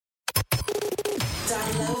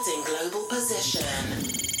Downloading global position.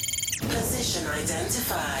 Position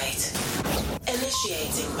identified.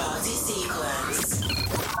 Initiating party sequence.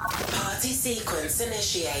 Party sequence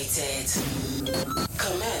initiated.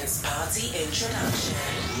 Commence party introduction.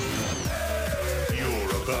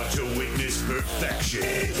 You're about to witness perfection.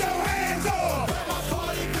 Get your hands up!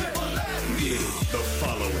 The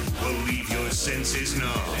following will leave your senses numb.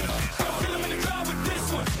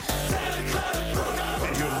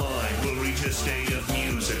 And your mind will reach a state of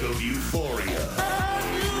musical euphoria.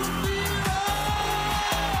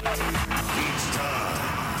 It's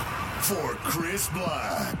time for Chris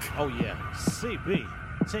Black. Oh yeah, CB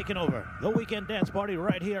taking over the Weekend Dance Party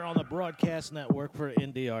right here on the Broadcast Network for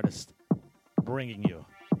Indie Artists, bringing you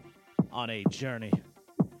on a journey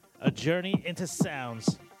into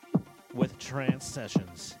sounds with trance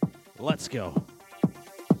sessions. Let's go.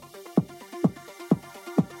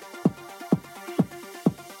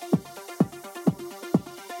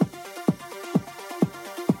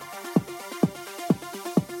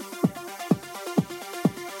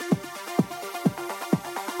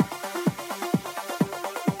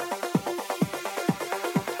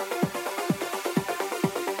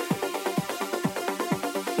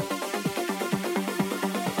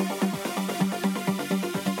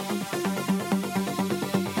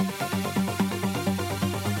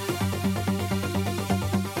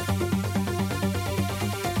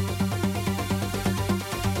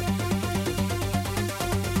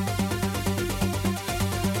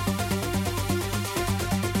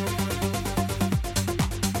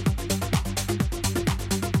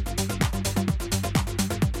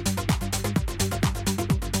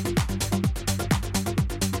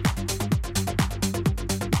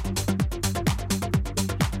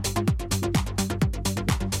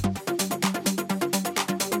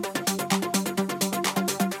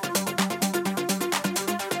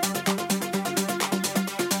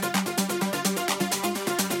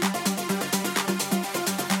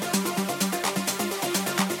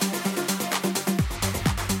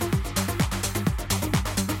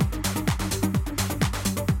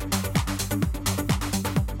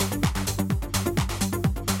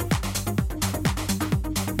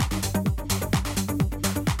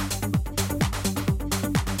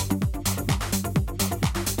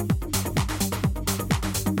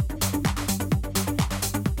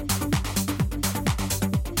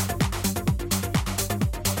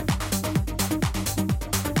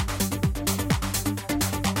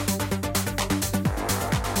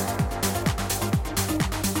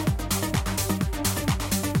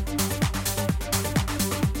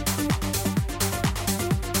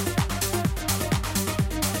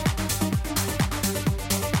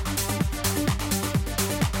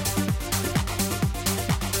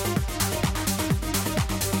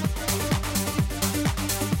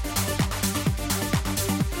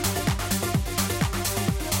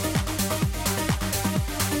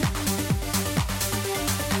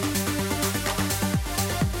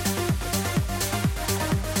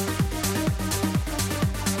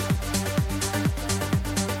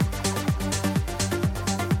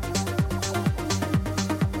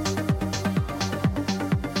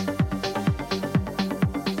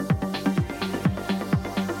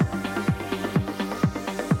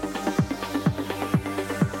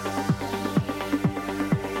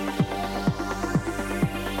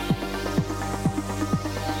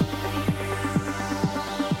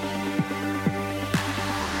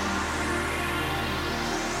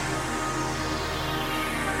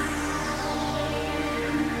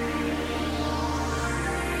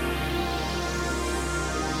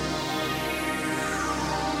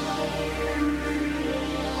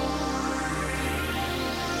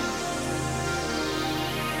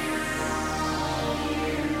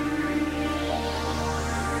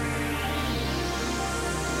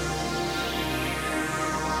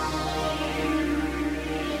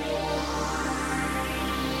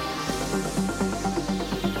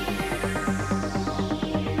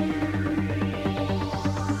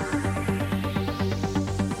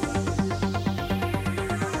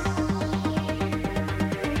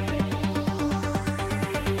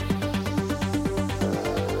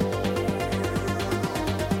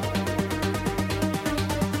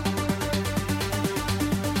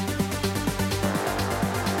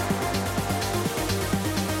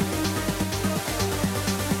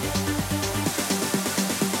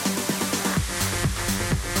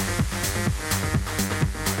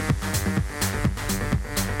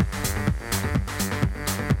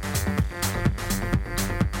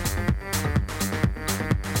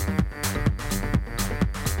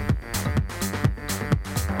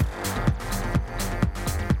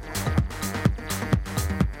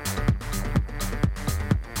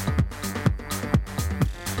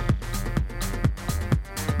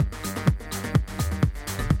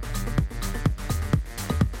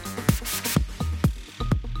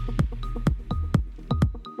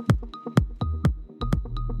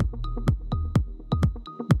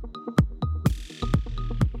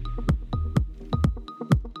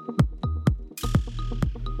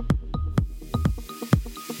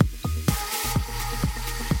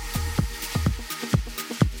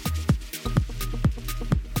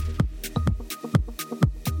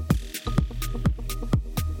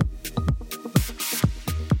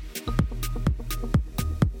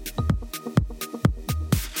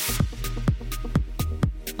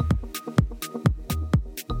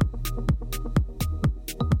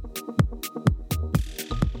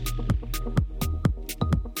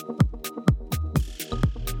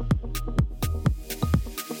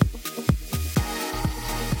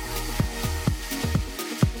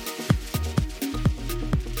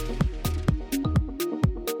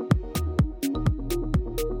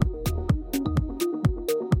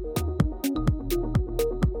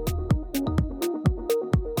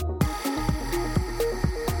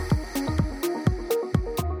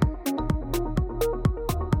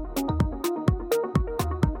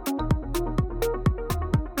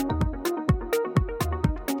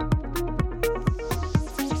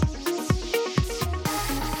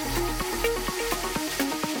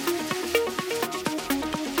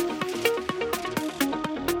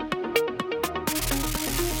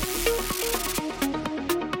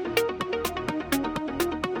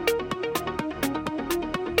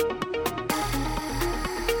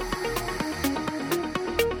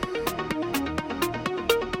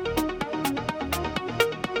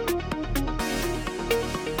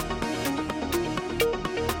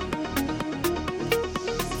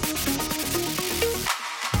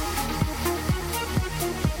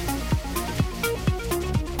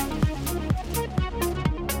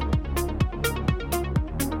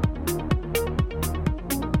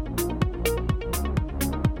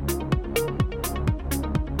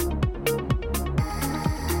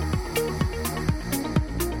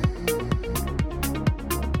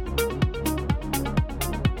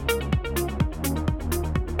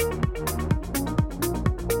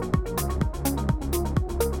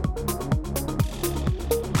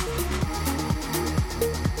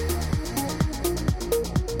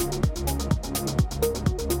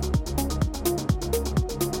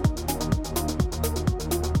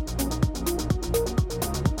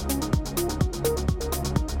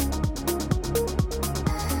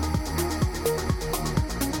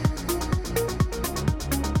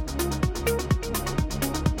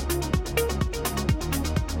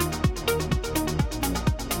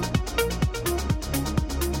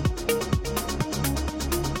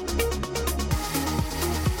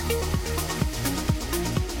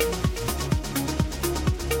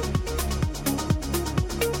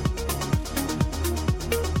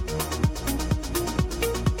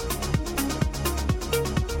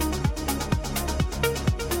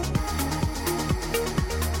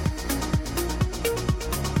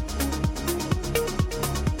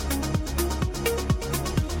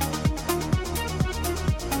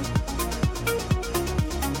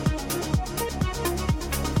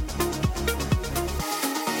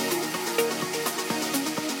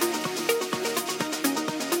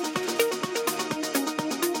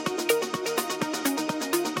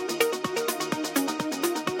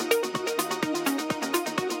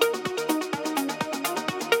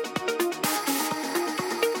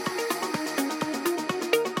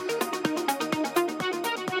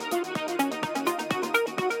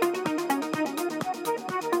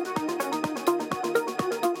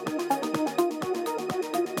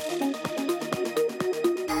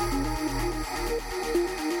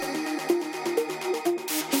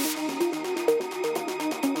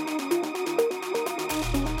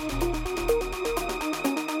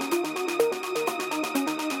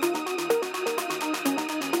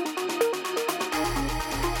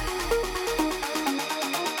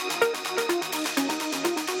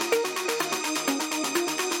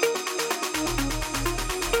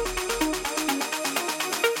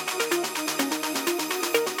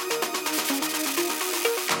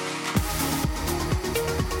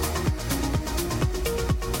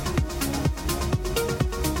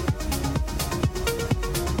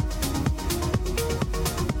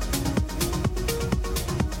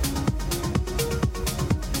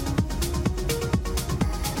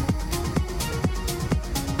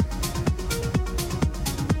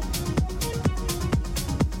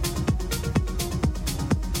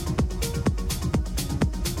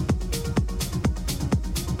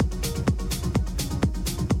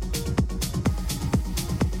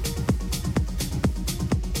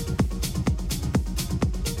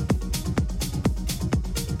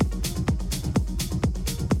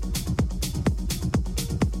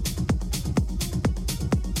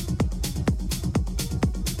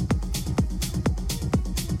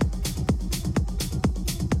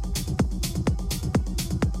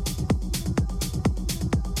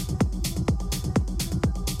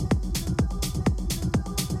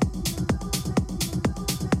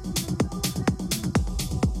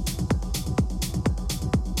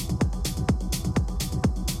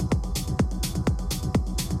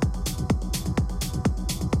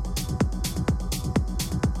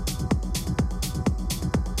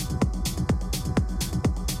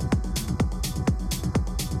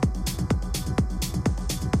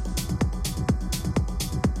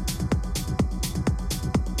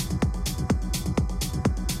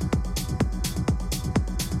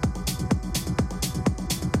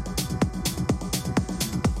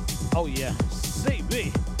 Oh yeah,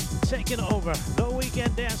 CB taking over the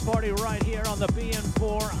weekend dance party right here on the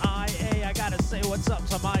BN4IA. I gotta say what's up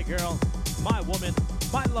to my girl, my woman,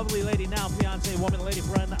 my lovely lady, now fiance, woman, lady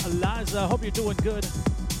friend, Eliza. Hope you're doing good.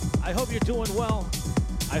 I hope you're doing well.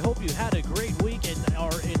 I hope you had a great week and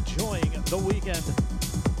are enjoying the weekend.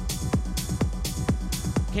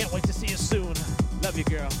 Can't wait to see you soon. Love you,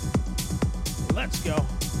 girl. Let's go.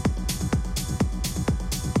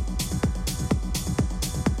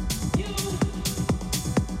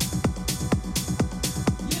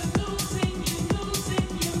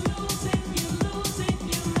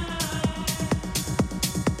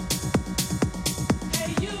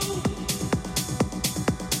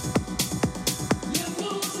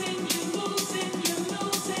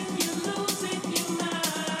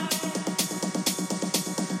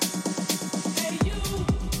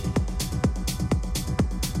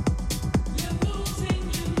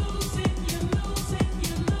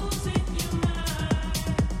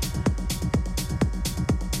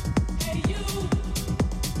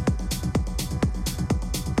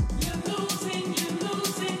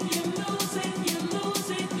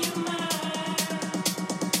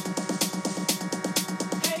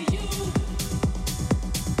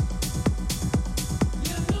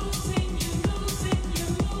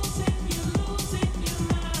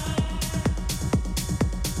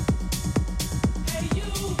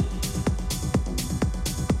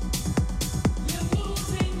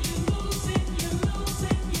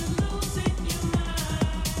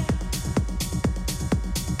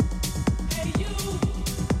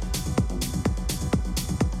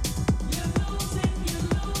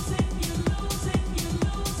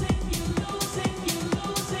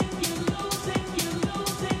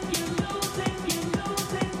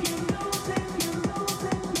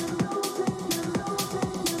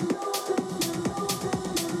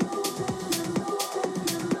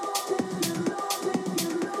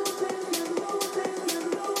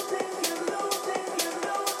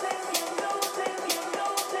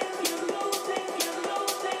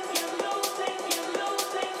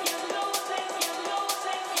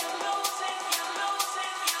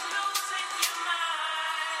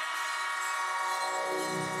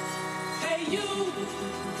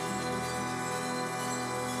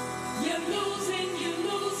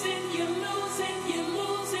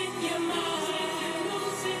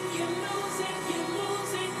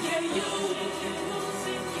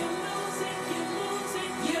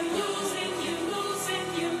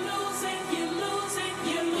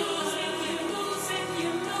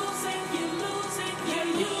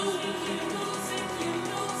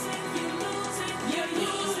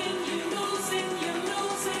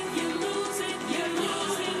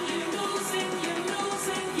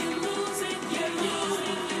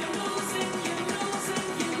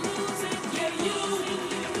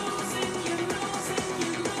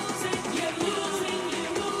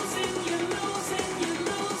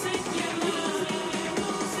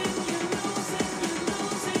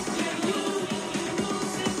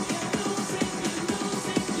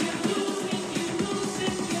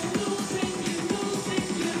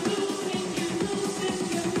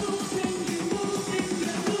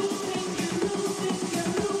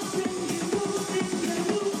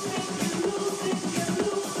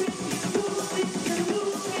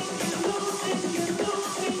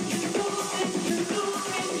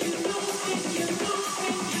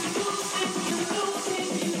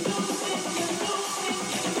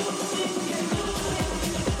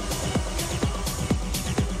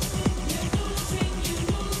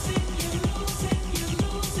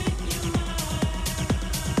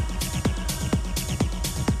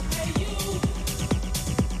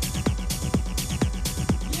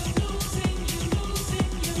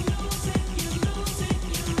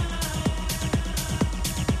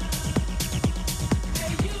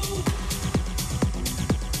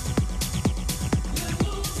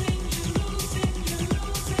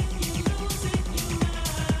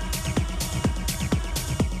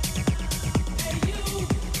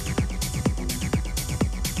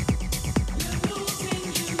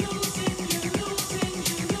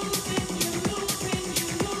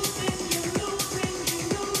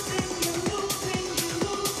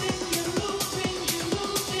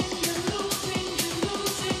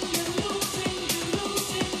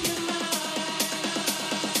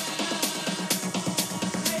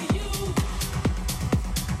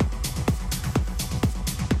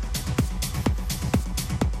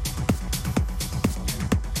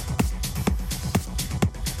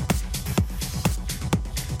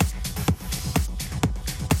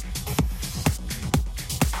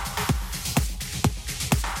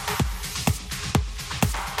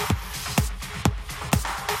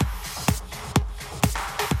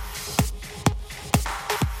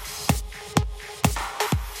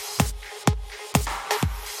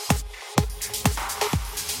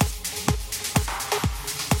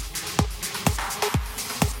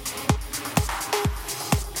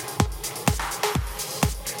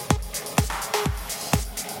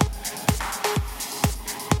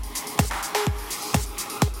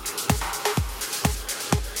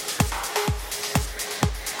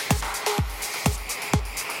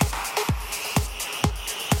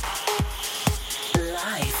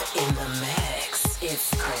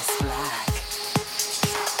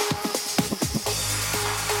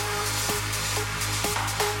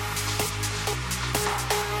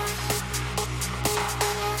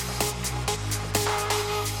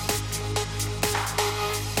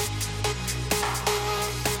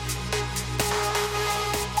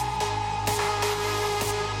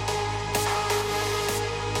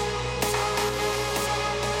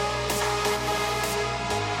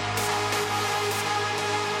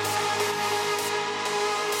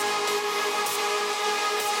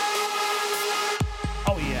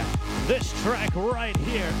 right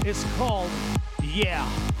here is called Yeah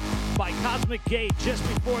by Cosmic Gate. Just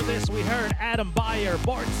before this, we heard Adam Beyer,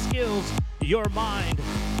 Bart Skills, Your Mind.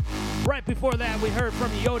 Right before that, we heard from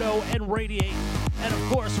Yodo and Radiate. And of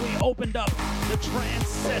course, we opened up the Trance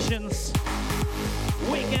Sessions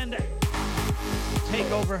Weekend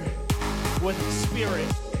Takeover with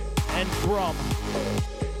Spirit and Drum.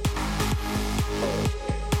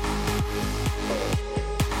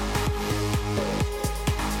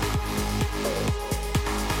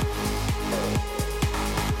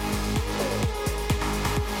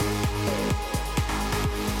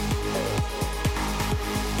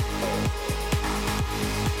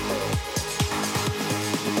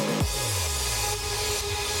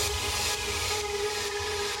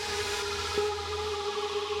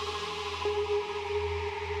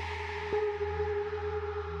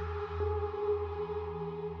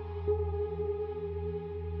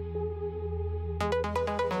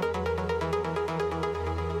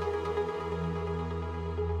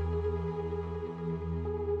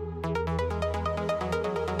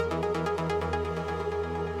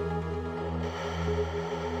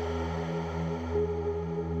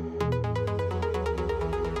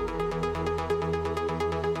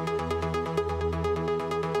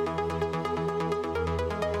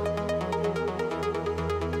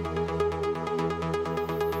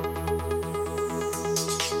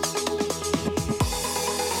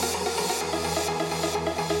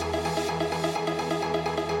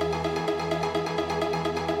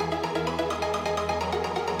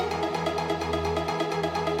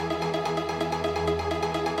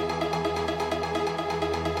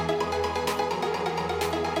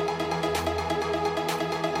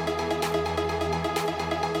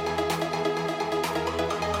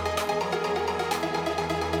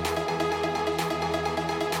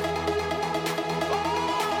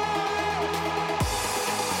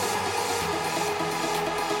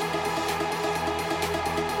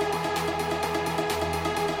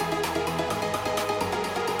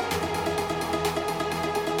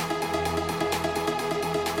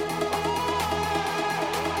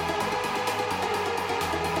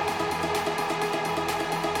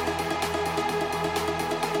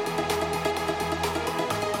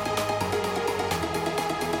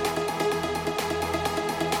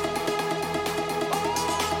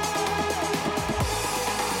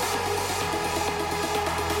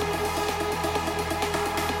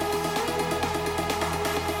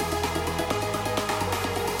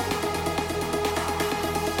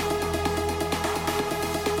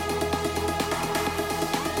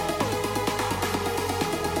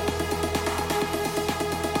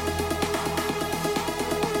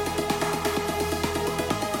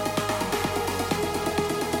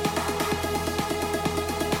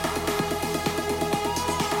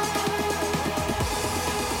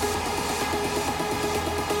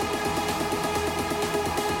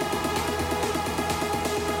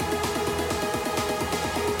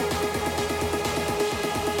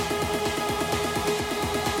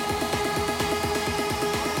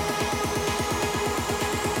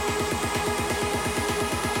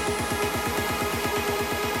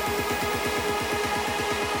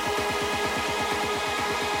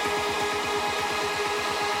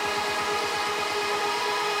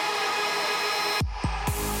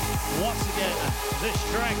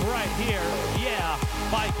 This track right here, Yeah,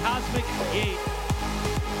 by Cosmic Gate.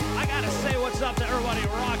 I gotta say what's up to everybody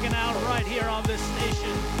rocking out right here on this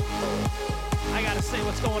station. I gotta say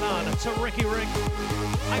what's going on to Ricky Rick.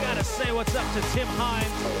 I gotta say what's up to Tim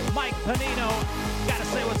Hines, Mike Panino. Gotta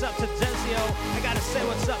say what's up to Dezio. I gotta say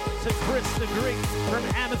what's up to Chris the Greek from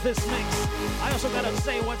Amethyst Mix. I also gotta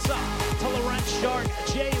say what's up to Laurent Shark,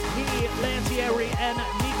 JP Lantieri, and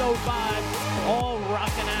Nico Vibe, all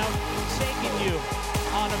rocking out, taking you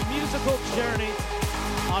on a musical journey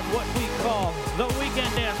on what we call the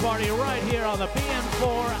Weekend Dance Party right here on the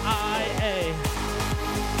PM4IA.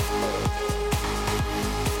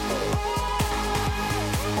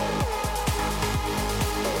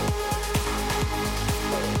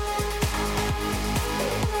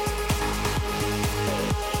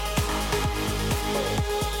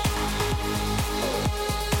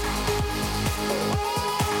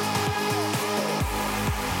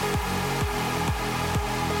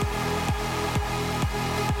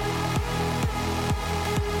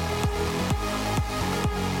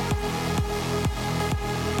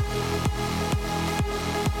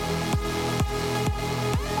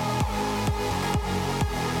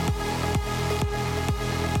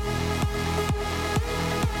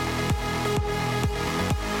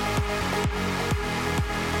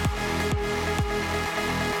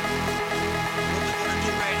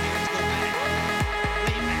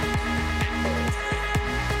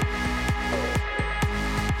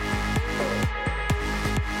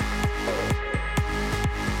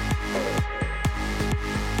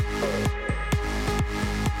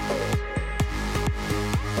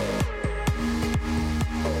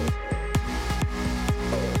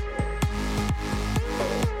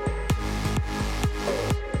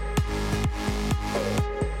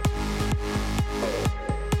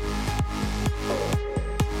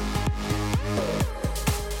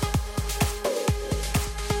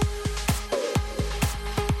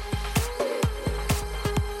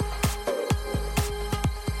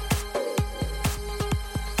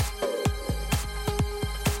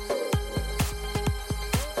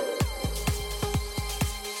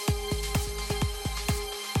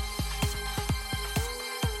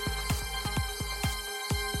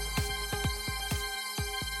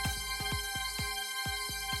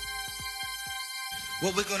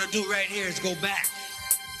 What we're gonna do right here is go back,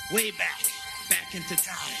 way back into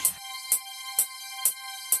time.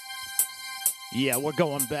 Yeah, we're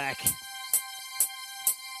going back.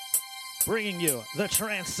 Bringing you the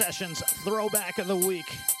Trance Sessions Throwback of the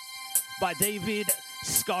Week by David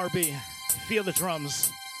Scarby. Feel the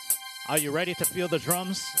drums. Are you ready to feel the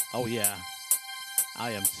drums? Oh yeah, I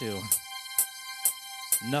am too.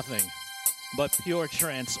 Nothing but pure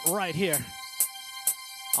trance right here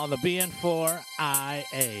on the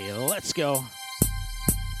BN4IA. Let's go.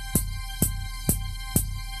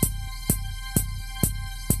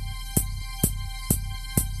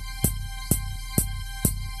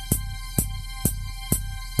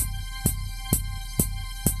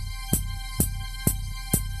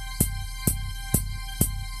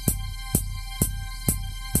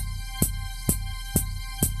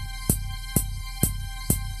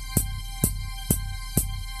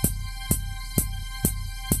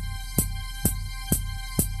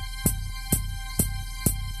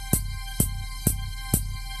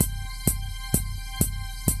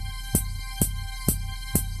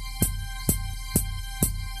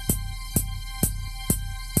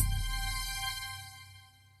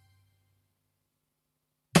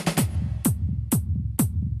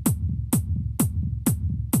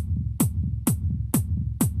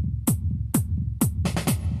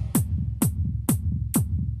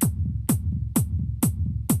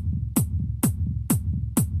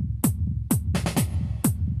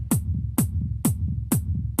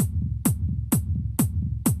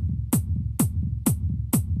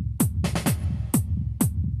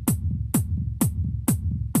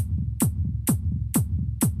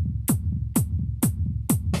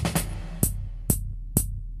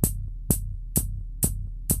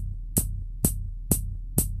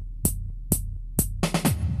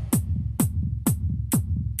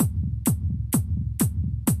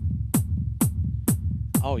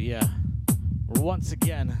 Oh yeah, once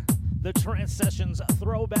again, the Trance Sessions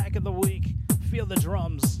Throwback of the Week, Feel the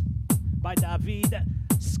Drums by David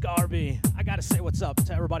Scarby. I gotta say what's up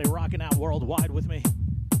to everybody rocking out worldwide with me.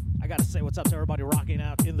 I gotta say what's up to everybody rocking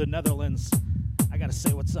out in the Netherlands. I gotta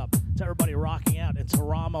say what's up to everybody rocking out in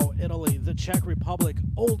Teramo, Italy, the Czech Republic,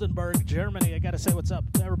 Oldenburg, Germany. I gotta say what's up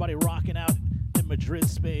to everybody rocking out in Madrid,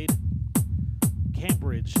 Spain,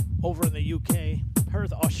 Cambridge, over in the UK,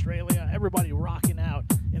 Perth, Australia, everybody rocking out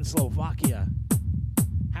in Slovakia,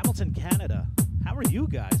 Hamilton, Canada. How are you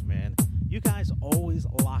guys, man? You guys always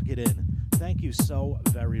lock it in. Thank you so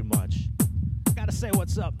very much. Gotta say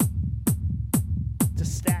what's up to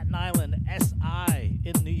Staten Island, SI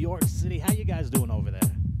in New York City. How you guys doing over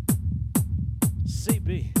there?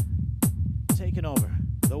 CB taking over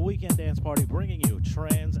the Weekend Dance Party, bringing you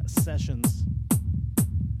Trance Sessions.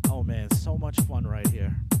 Oh man, so much fun right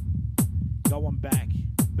here. Going back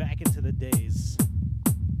into the days,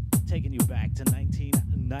 taking you back to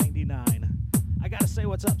 1999. I gotta say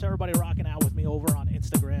what's up to everybody rocking out with me over on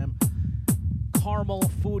Instagram. Carmel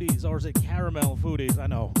Foodies, or is it Caramel Foodies? I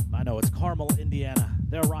know, it's Carmel, Indiana.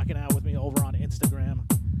 They're rocking out with me over on Instagram.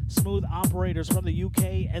 Smooth Operators from the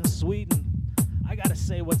UK and Sweden. I gotta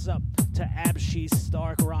say what's up to Abshi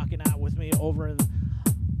Stark rocking out with me over in,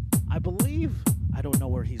 I believe, I don't know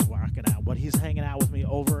where he's rocking out, but he's hanging out with me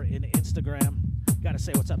over in Instagram. Gotta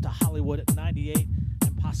say what's up to Hollywood 98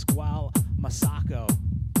 and Pasquale Masako.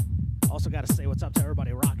 Also gotta say what's up to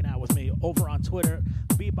everybody rocking out with me over on Twitter.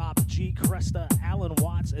 Bebop, G Cresta, Alan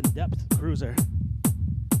Watts, and Depth Cruiser.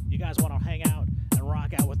 You guys want to hang out and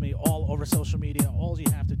rock out with me all over social media? All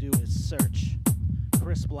you have to do is search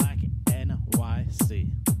Chris Black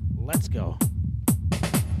NYC. Let's go.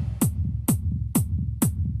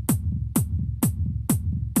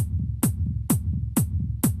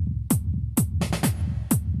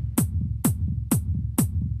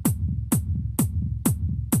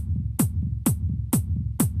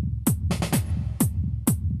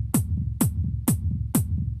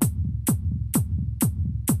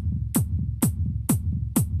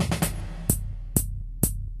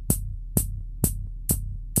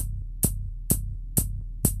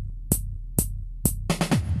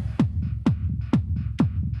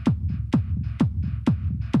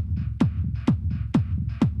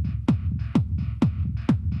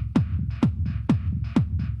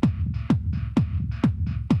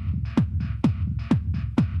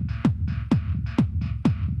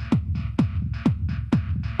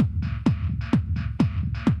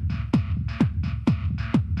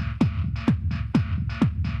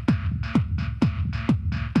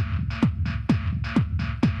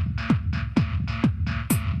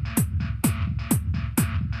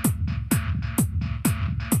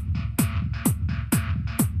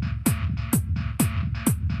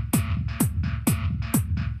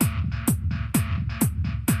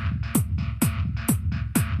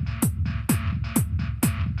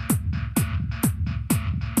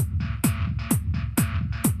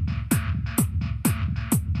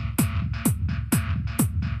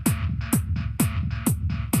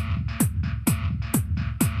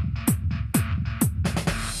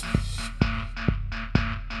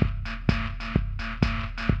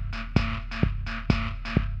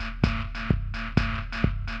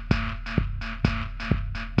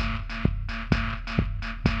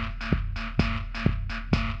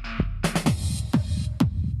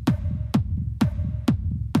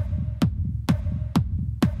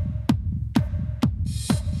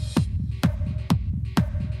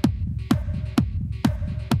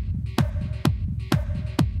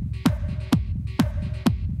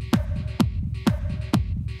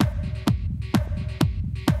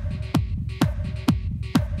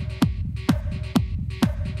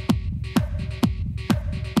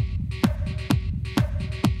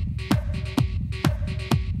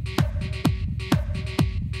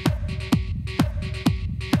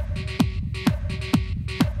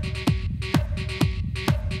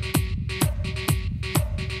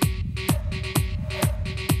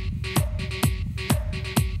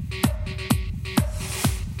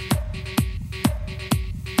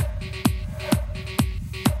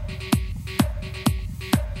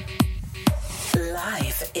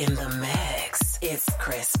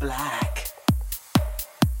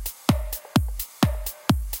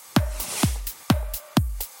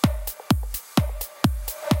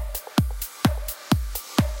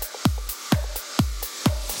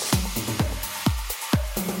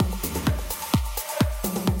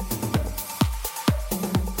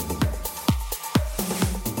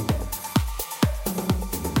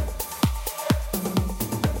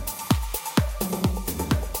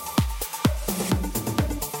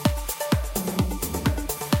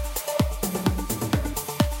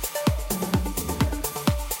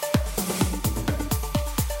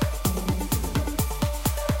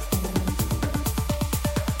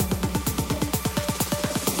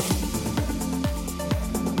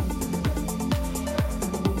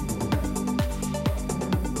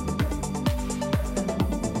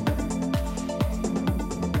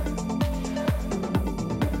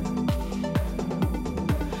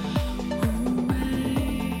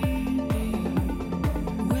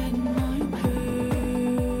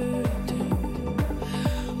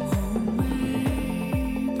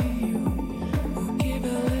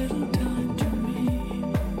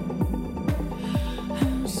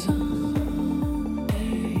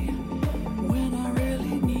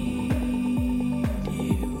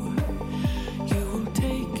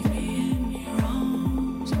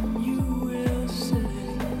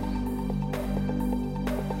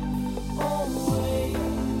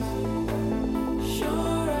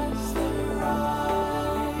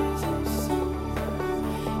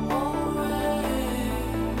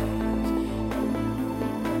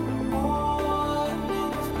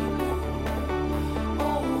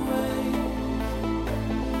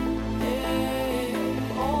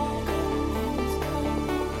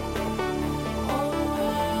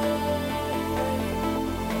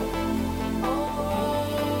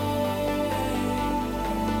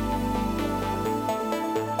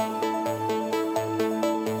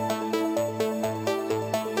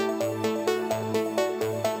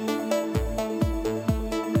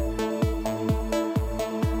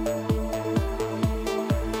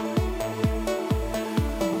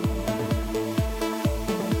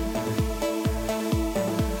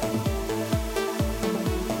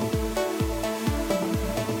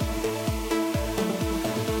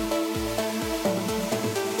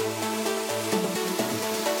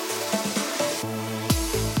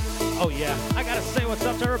 Oh yeah, I gotta say what's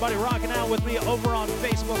up to everybody rocking out with me over on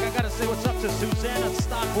Facebook. I gotta say what's up to Susanna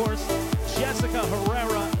Stockhorst, Jessica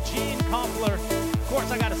Herrera, Jean Kompler. Of course,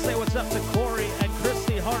 I gotta say what's up to Corey and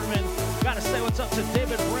Christy Hartman. Gotta say what's up to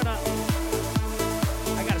David Brenna.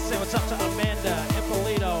 I gotta say what's up to Amanda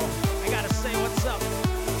Ippolito. I gotta say what's up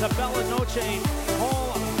to Bella Noche,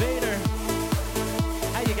 Paul Vader.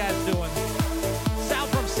 How you guys doing? Sal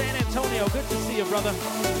from San Antonio, good to see you, brother.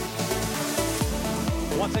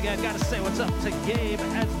 Once again, gotta say what's up to Gabe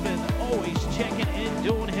Esmond, always checking in,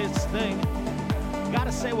 doing his thing.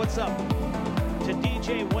 Gotta say what's up to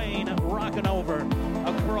DJ Wayne, rocking over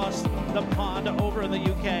across the pond over in the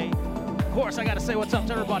UK. Of course, I gotta say what's up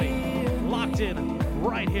to everybody locked in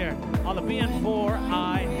right here on the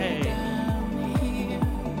BN4IA.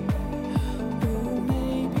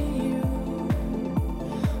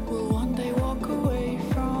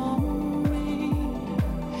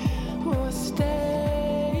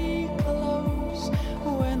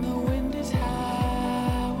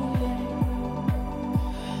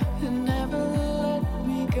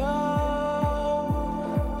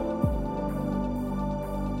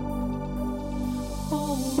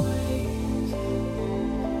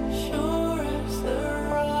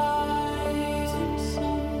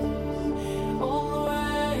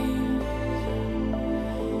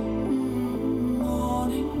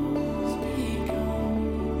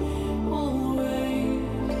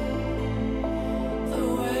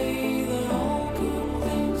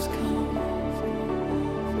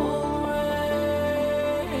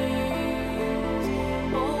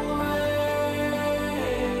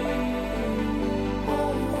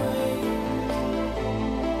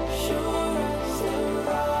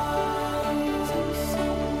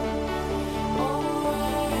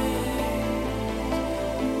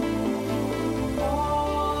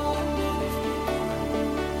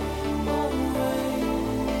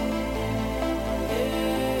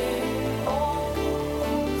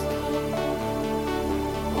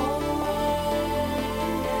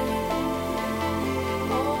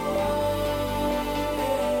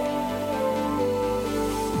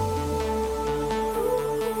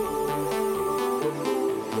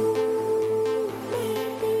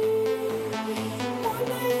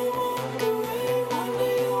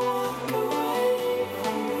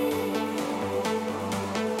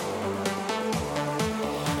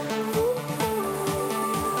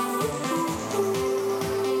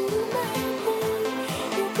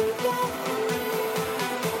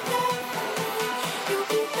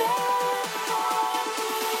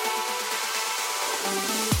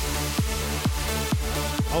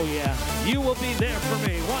 Oh yeah, you will be there for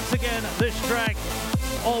me. Once again, this track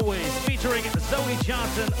always featuring Zoe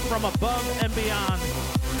Johnson from Above and Beyond.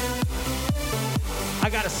 I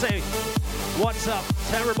gotta say, what's up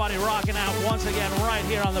to everybody rocking out once again right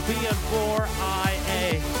here on the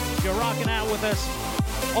BN4IA. If you're rocking out with us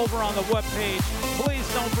over on the webpage, please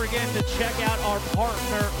don't forget to check out our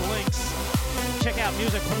partner links. Check out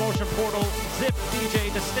Music Promotion Portal, Zip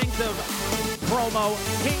DJ, Distinctive Promo,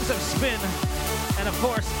 Kings of Spin, and of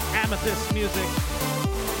course, Amethyst Music.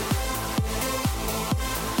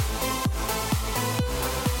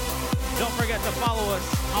 Don't forget to follow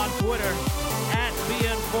us on Twitter at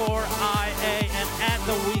BN4IA and at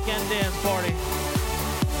The Weekend Dance Party.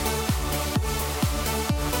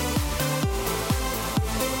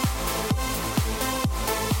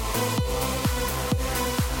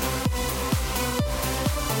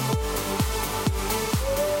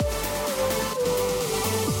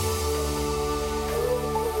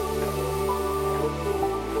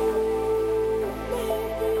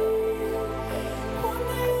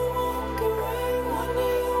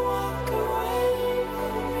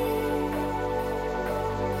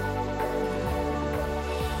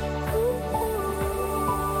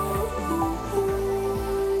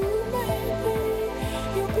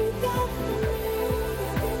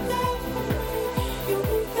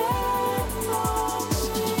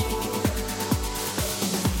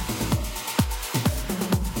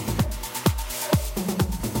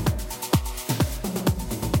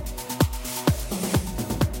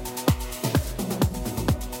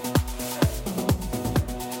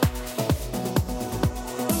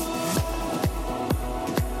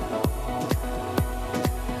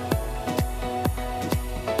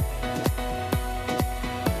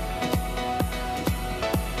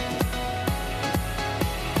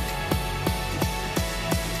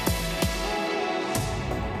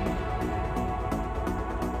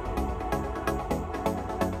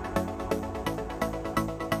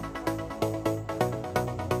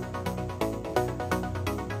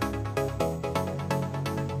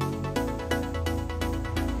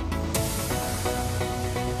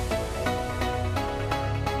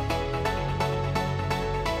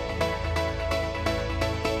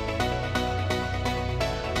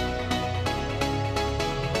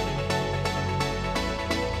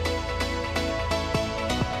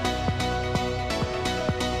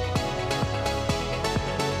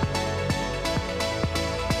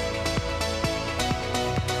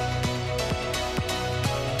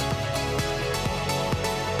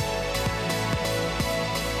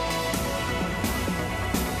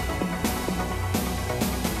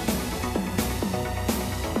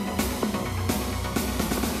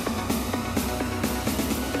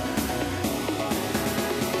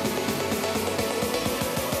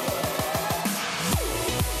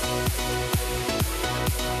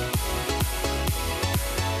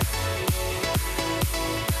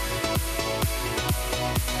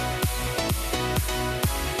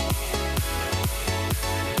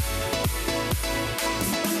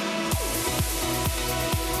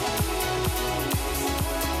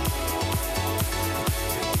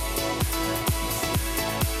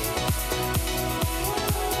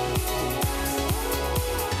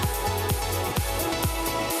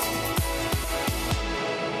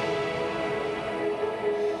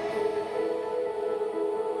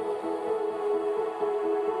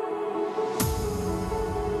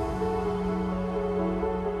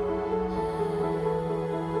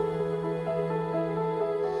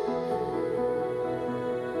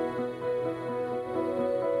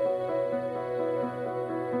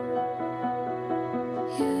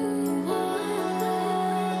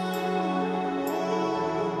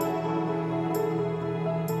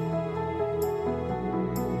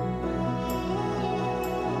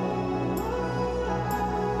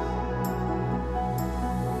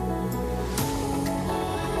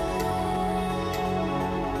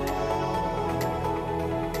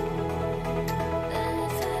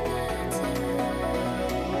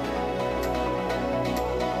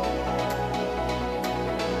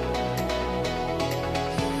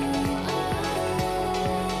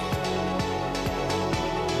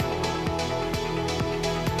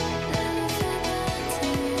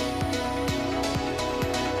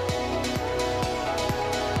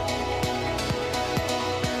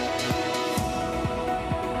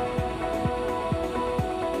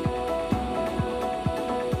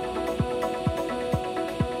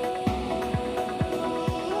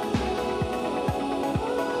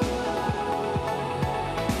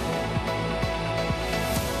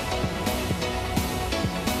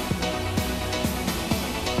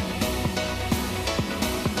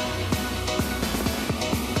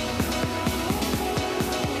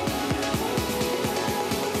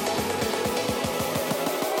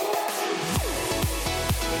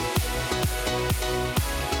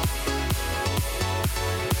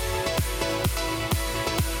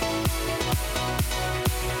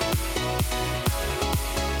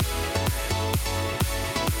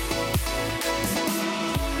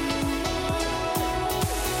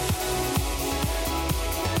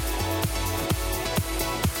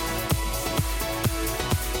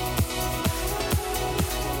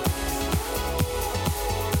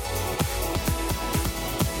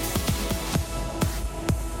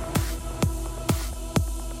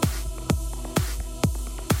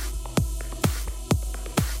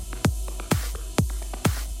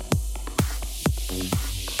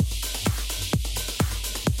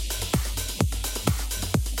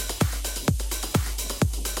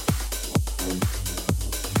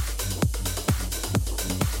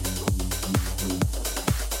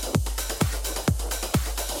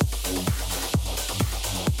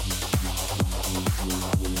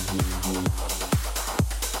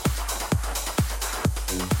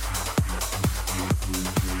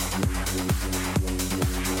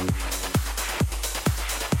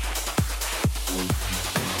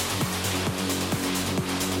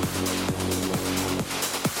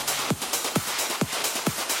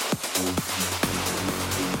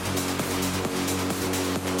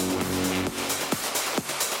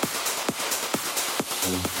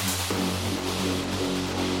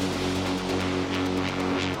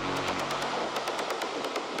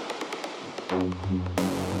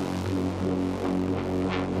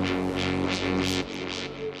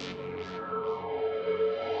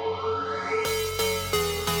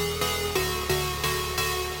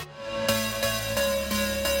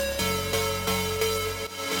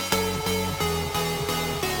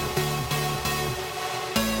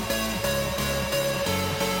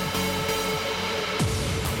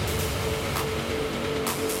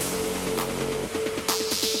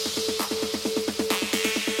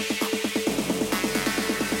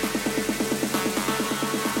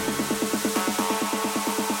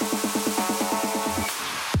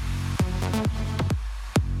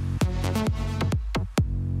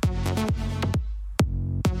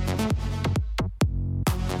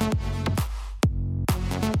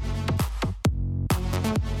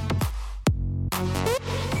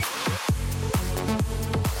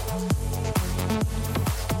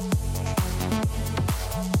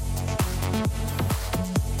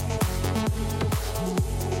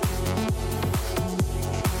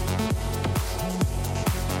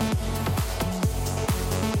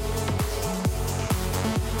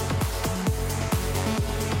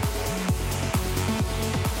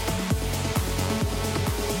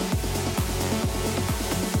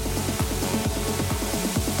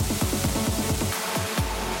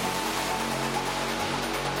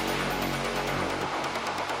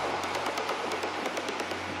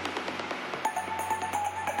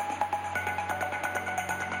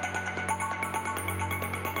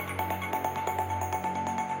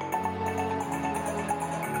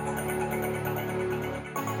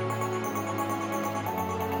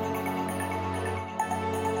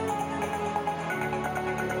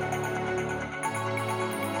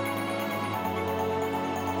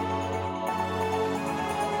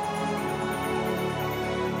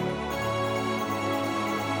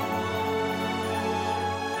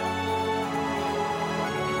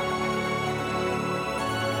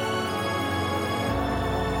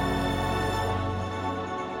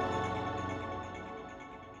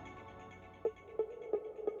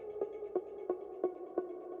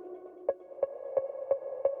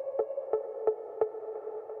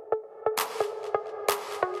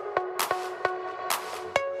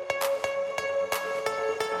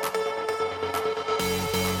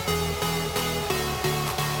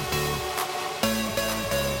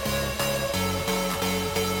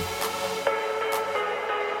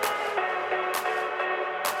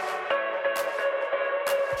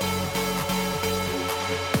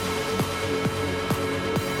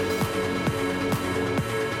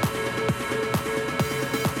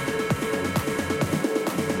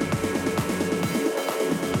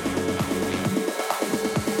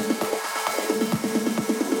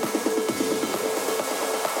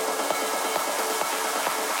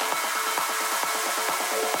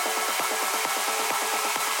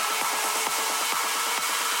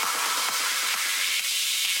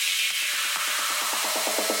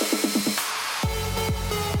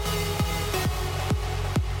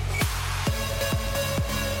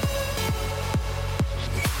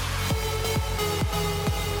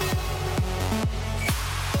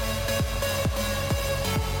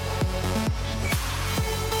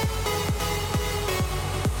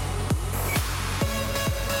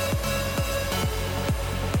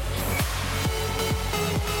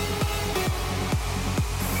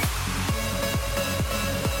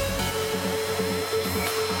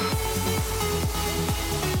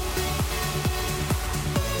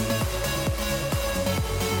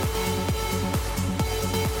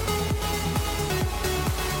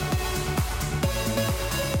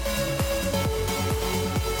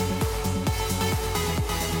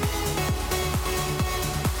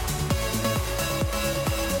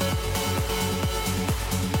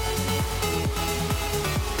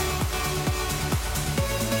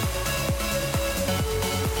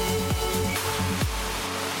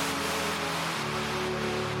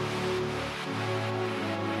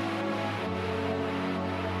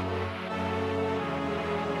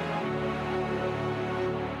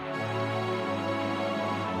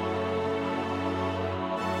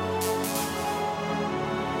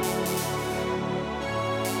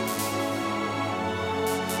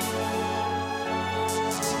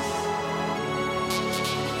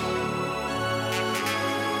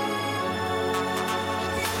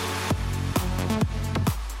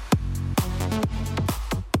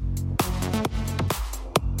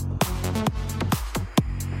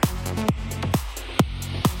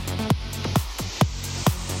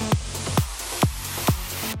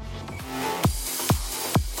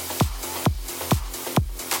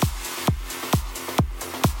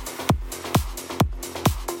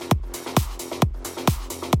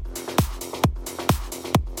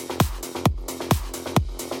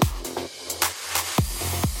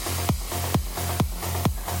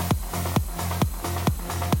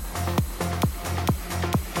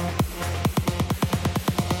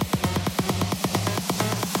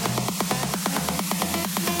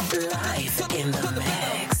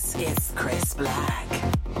 black.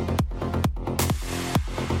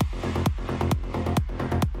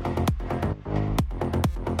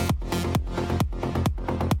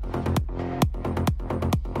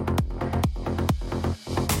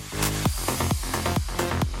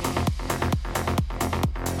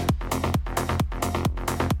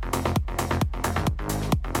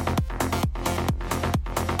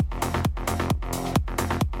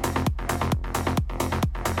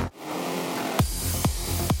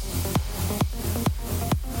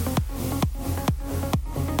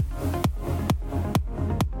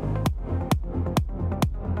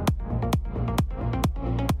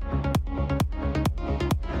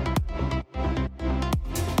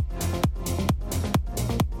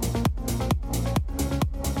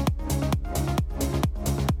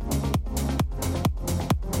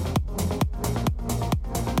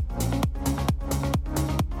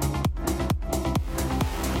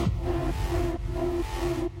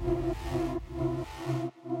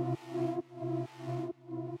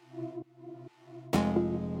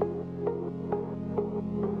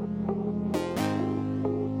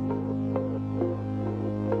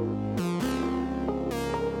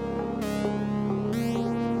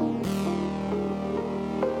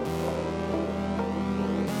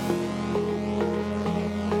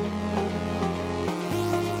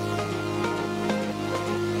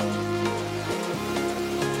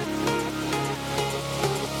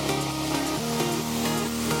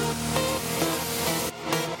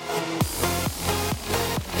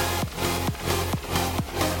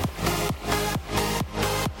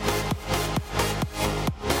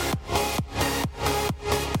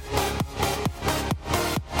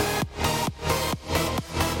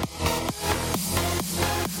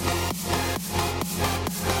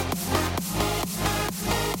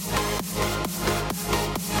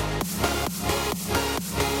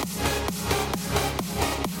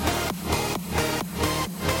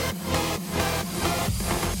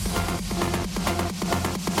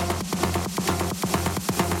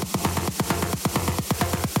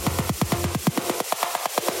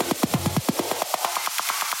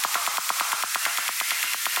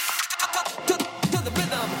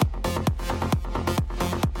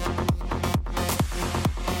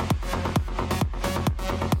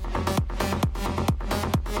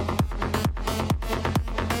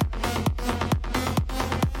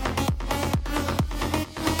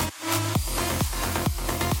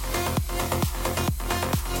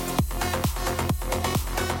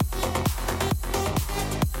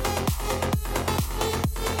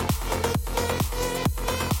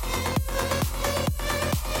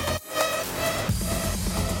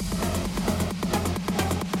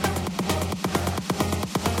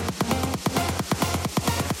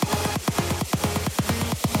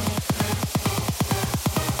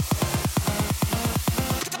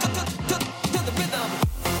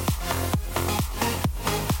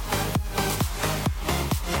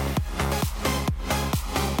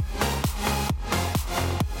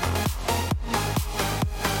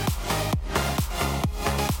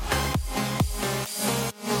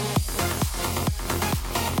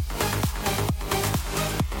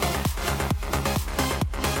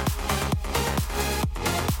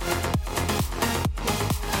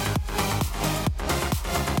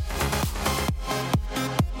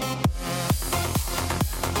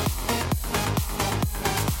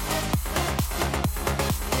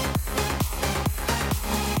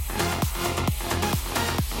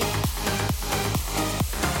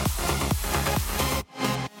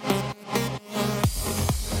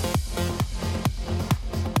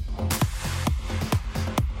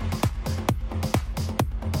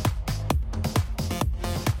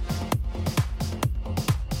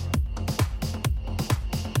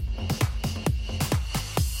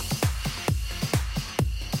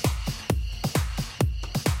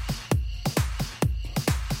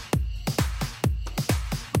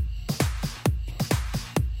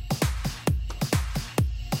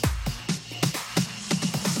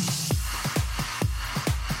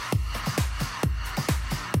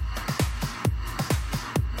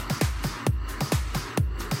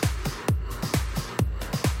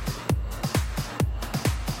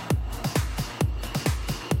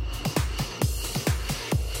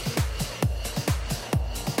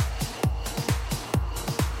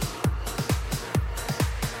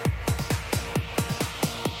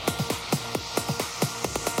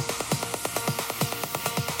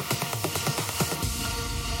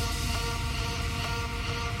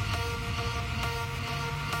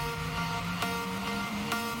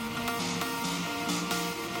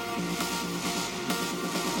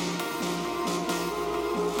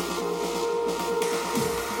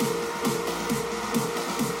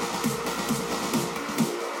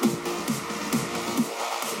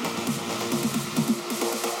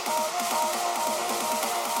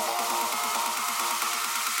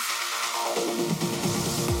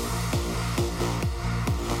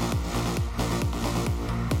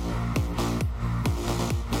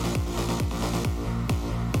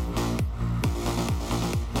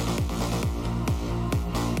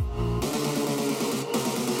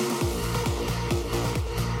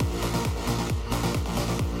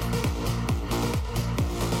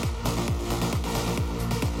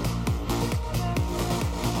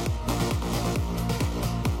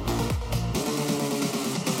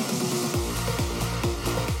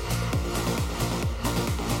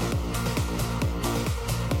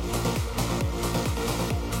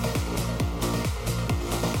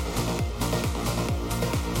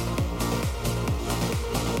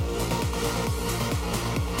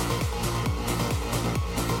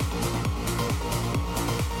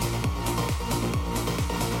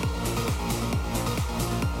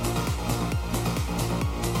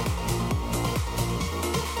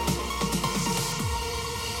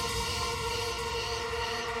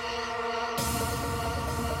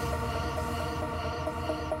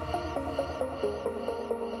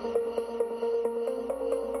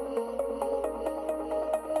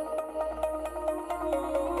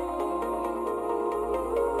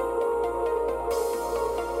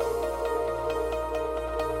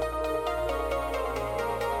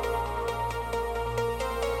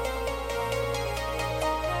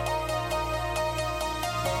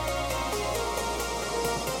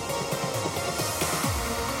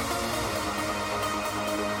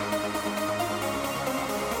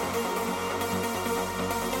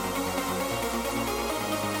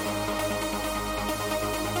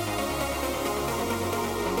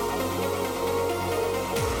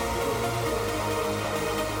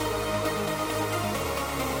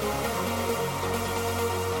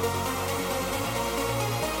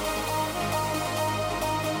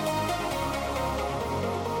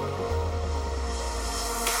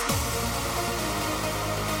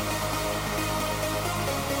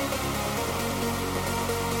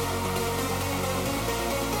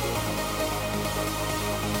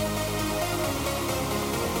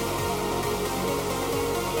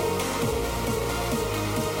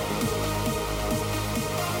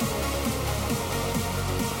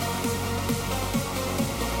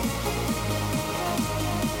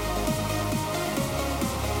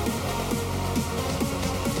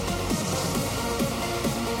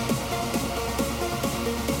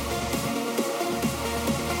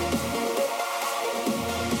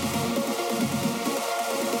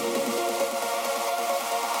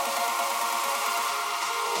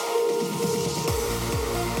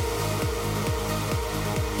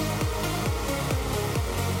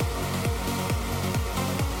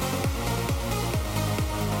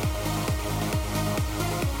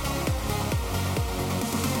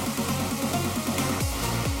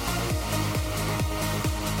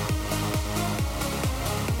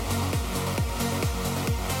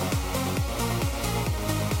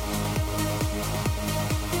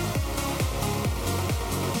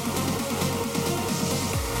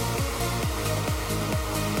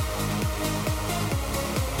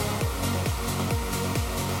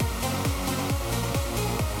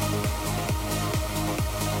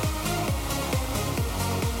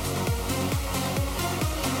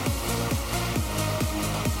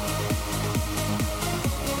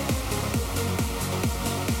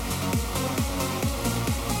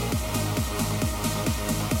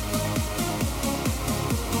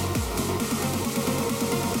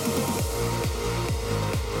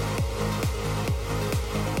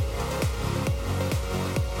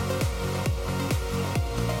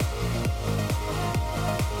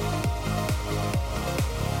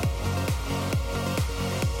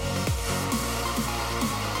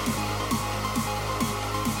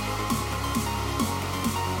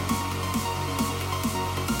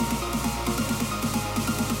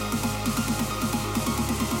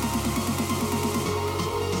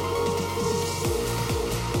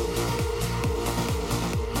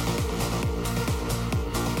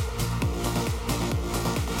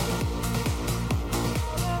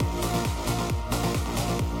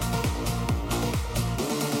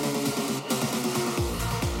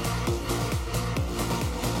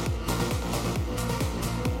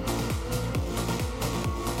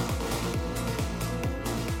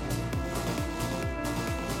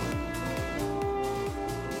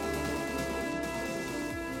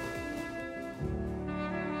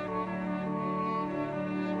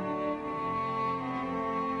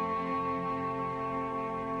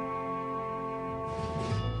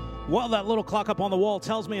 Well, that little clock up on the wall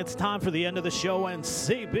tells me it's time for the end of the show, and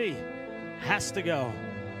CB has to go.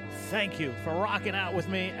 Thank you for rocking out with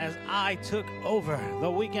me as I took over the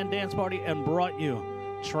weekend dance party and brought you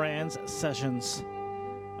Trance Sessions.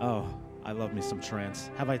 Oh, I love me some trance.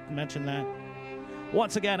 Have I mentioned that?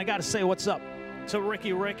 Once again, I got to say what's up to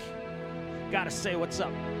Ricky Rick. Got to say what's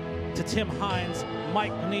up to Tim Hines,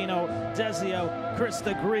 Mike Panino, Desio, Chris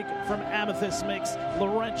the Greek from Amethyst Mix,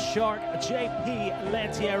 Laurent Shark, JP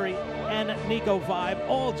Lantieri, and Nico Vibe,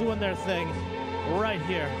 all doing their thing right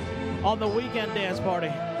here on the weekend dance party.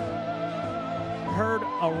 Heard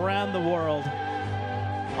around the world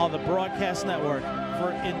on the broadcast network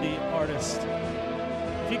for indie artists.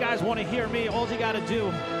 If you guys want to hear me, all you got to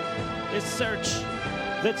do is search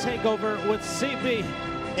The Takeover with CB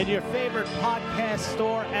in your favorite podcast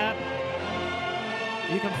store app.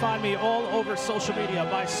 You can find me all over social media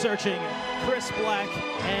by searching Chris Black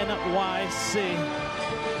NYC.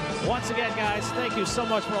 Once again, guys, thank you so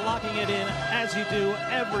much for locking it in as you do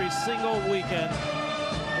every single weekend.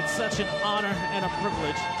 It's such an honor and a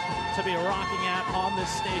privilege to be rocking out on this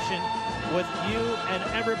station with you and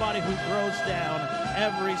everybody who throws down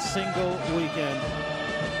every single weekend.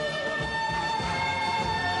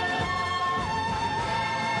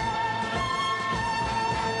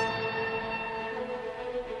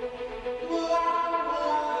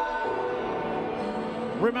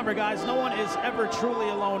 Remember, guys, no one is ever truly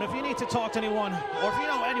alone. If you need to talk to anyone, or if you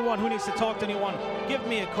know anyone who needs to talk to anyone, give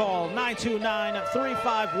me a call,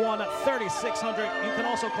 929-351-3600. You can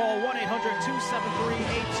also call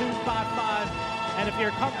 1-800-273-8255. And if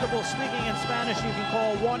you're comfortable speaking in Spanish, you can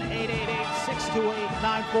call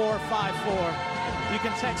 1-888-628-9454. You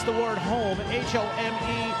can text the word HOME,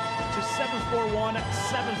 H-O-M-E, to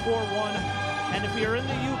 741-741. And if you're in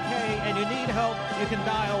the UK and you need help, you can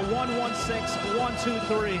dial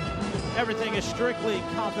 116-123. Everything is strictly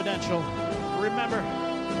confidential. Remember,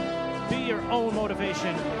 be your own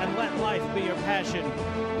motivation and let life be your passion.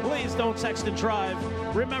 Please don't text and drive.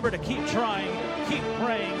 Remember to keep trying, keep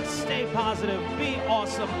praying, stay positive, be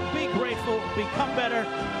awesome, be grateful, become better,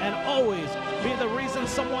 and always be the reason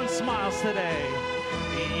someone smiles today.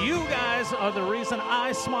 You guys are the reason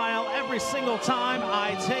I smile every single time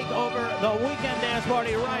I take over the weekend dance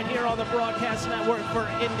party right here on the broadcast network for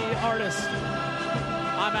indie artists.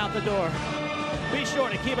 I'm out the door. Be sure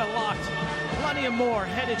to keep it locked. Plenty of more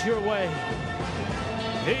headed your way.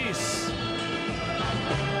 Peace.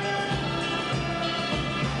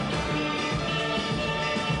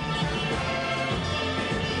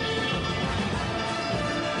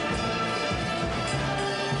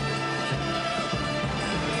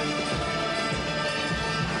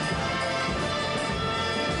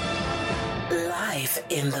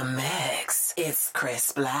 In the mix, it's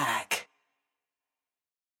Chris Black.